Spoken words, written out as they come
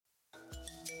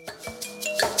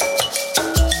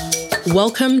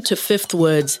Welcome to Fifth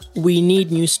Words, We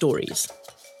Need New Stories.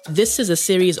 This is a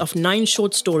series of 9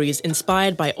 short stories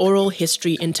inspired by oral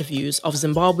history interviews of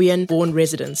Zimbabwean-born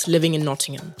residents living in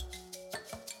Nottingham.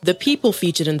 The people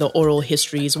featured in the oral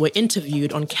histories were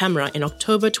interviewed on camera in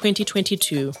October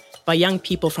 2022 by young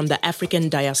people from the African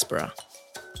diaspora.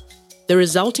 The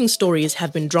resulting stories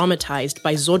have been dramatized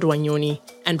by Zodwa Nyoni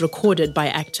and recorded by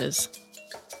actors.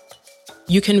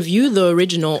 You can view the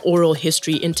original oral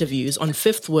history interviews on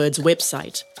Fifth Word's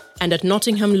website and at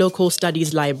Nottingham Local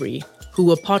Studies Library, who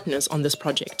were partners on this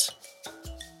project.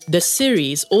 The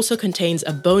series also contains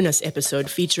a bonus episode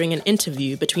featuring an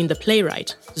interview between the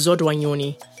playwright, Zodwa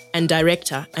Nyoni, and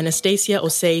director Anastasia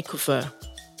Osei Kufer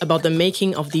about the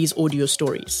making of these audio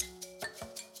stories.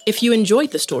 If you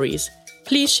enjoyed the stories,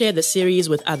 please share the series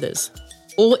with others.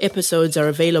 All episodes are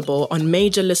available on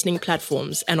major listening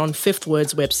platforms and on Fifth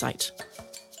Word's website.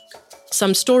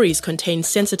 Some stories contain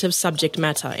sensitive subject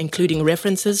matter, including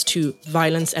references to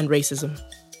violence and racism.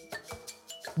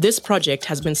 This project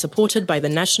has been supported by the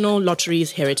National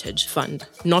Lotteries Heritage Fund,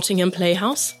 Nottingham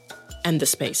Playhouse, and The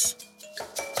Space.